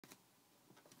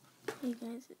Hey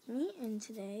guys, it's me, and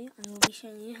today I will be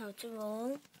showing you how to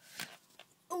roll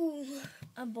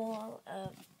a ball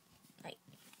of,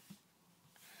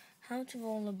 how to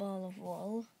roll a ball of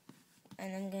wool,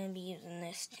 and I'm going to be using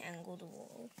this tangled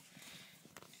wool.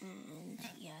 And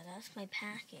yeah, that's my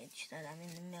package that I'm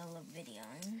in the middle of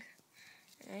videoing.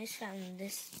 And I just found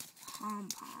this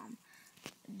pom-pom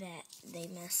that they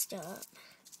messed up.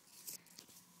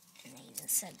 And they even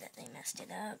said that they messed it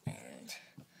up, and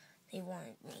they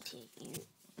wanted me to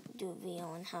do a video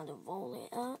on how to roll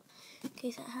it up in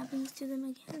case it happens to them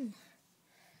again.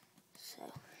 So,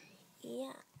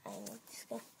 yeah, I'm just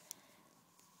going to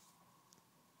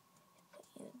put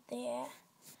you there.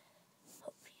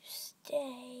 Hope you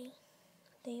stay.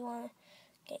 Then you want to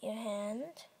get your hand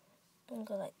and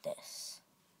go like this.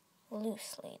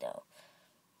 Loosely, though.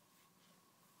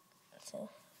 So,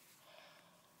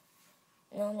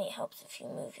 normally it helps if you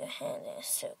move your hand in a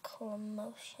circular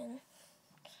motion.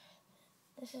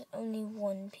 This is only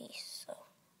one piece, so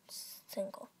it's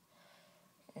single.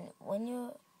 And when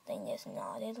your thing is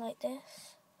knotted like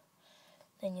this,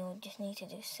 then you'll just need to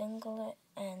do single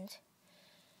and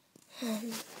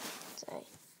sorry,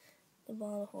 the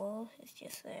ball of wool is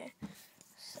just there.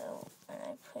 So when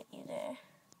I put you there,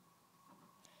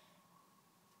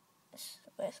 this is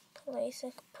the best place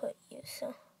I could put you.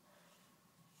 So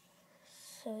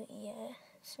yeah,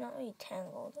 it's not really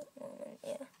tangled at the moment,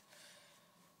 yeah.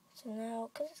 So now,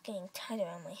 because it's getting tight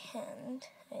around my hand,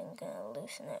 I'm going to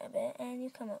loosen it a bit, and you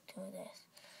come up to this.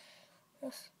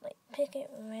 Just, pick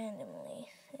it randomly.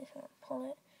 So you want to pull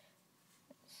it.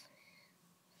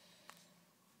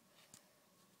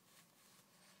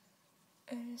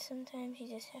 And sometimes you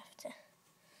just have to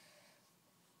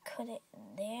cut it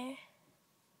there.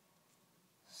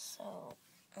 So,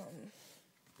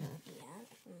 yeah,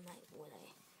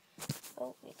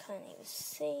 oh, you can't even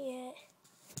see it.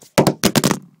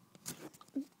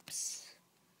 Oops.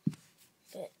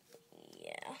 But,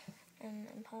 yeah,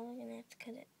 I'm probably going to have to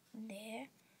cut it there.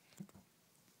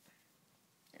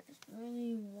 There's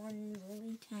really one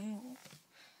really tiny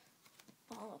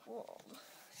ball of wool.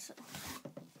 So,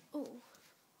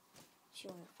 you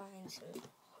want to find some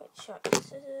quick sharp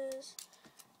scissors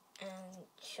and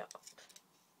chop.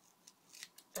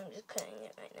 I'm just cutting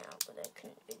it right now, but I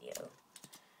couldn't video.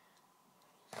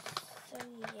 So,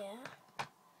 yeah.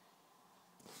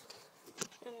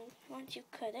 And once you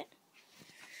cut it,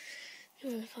 you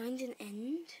want to find an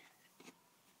end.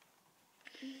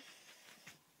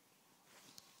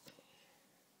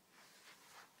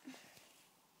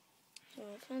 So you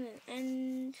want to find an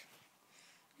end,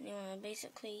 and you want to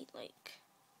basically,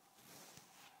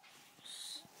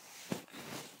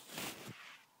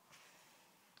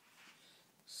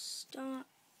 start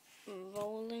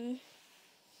rolling.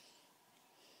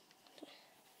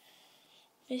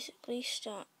 Basically,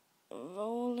 start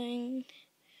rolling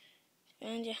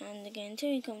around your hand again until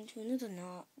you come to another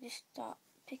knot. Just start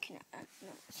picking at that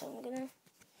knot. So I'm gonna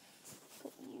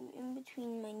put you in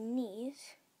between my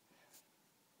knees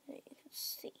so you can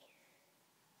see.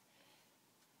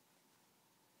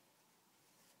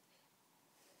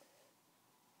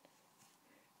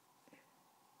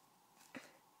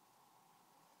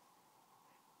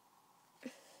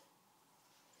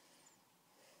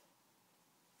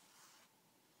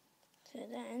 So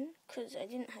then, because I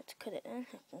didn't have to cut it in,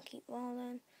 I can keep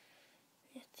rolling.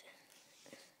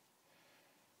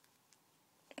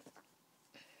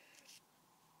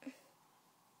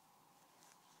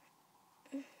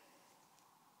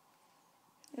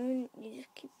 And you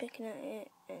just keep picking at it,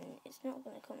 and it's not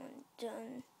going to come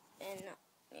undone. And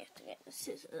you have to get the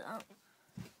scissors out.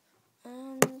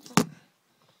 And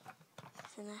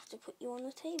then I have to put you on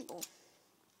the table.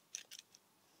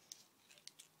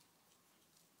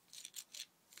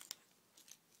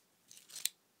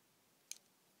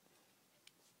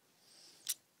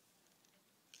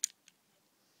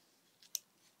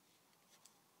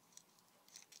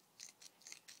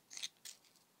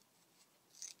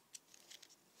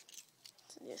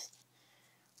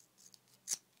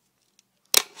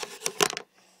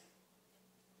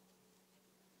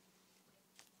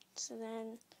 So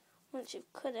then, once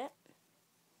you've cut it,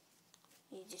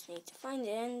 you just need to find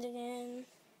the end again.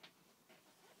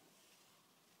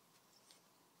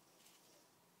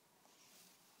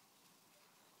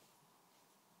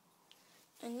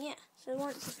 And yeah, so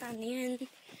once you find the end,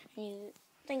 and you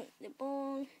think the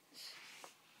ball is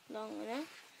long enough,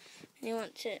 and you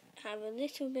want to have a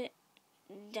little bit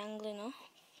dangling off.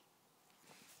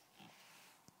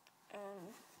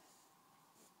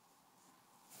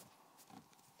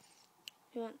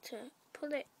 You want to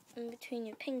pull it in between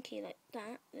your pinky like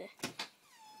that.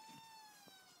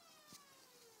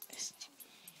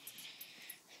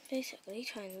 basically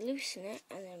try and loosen it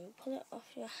and then pull it off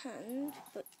your hand,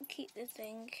 but keep the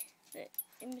thing that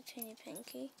in between your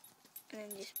pinky, and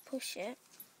then just push it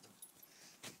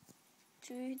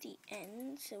through the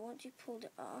end. So once you pulled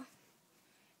it off,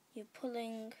 you're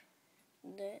pulling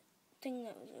the thing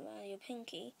that was around your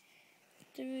pinky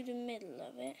through the middle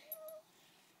of it,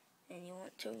 and you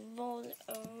want to roll it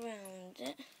around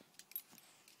it.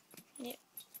 Yep.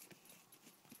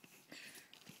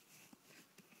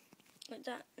 Like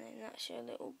that, and then that's your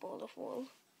little ball of wool.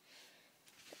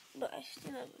 But I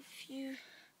still have a few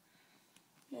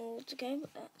more to go,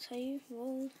 but that's how you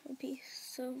roll a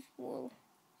piece of wool.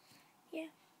 Yeah,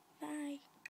 bye.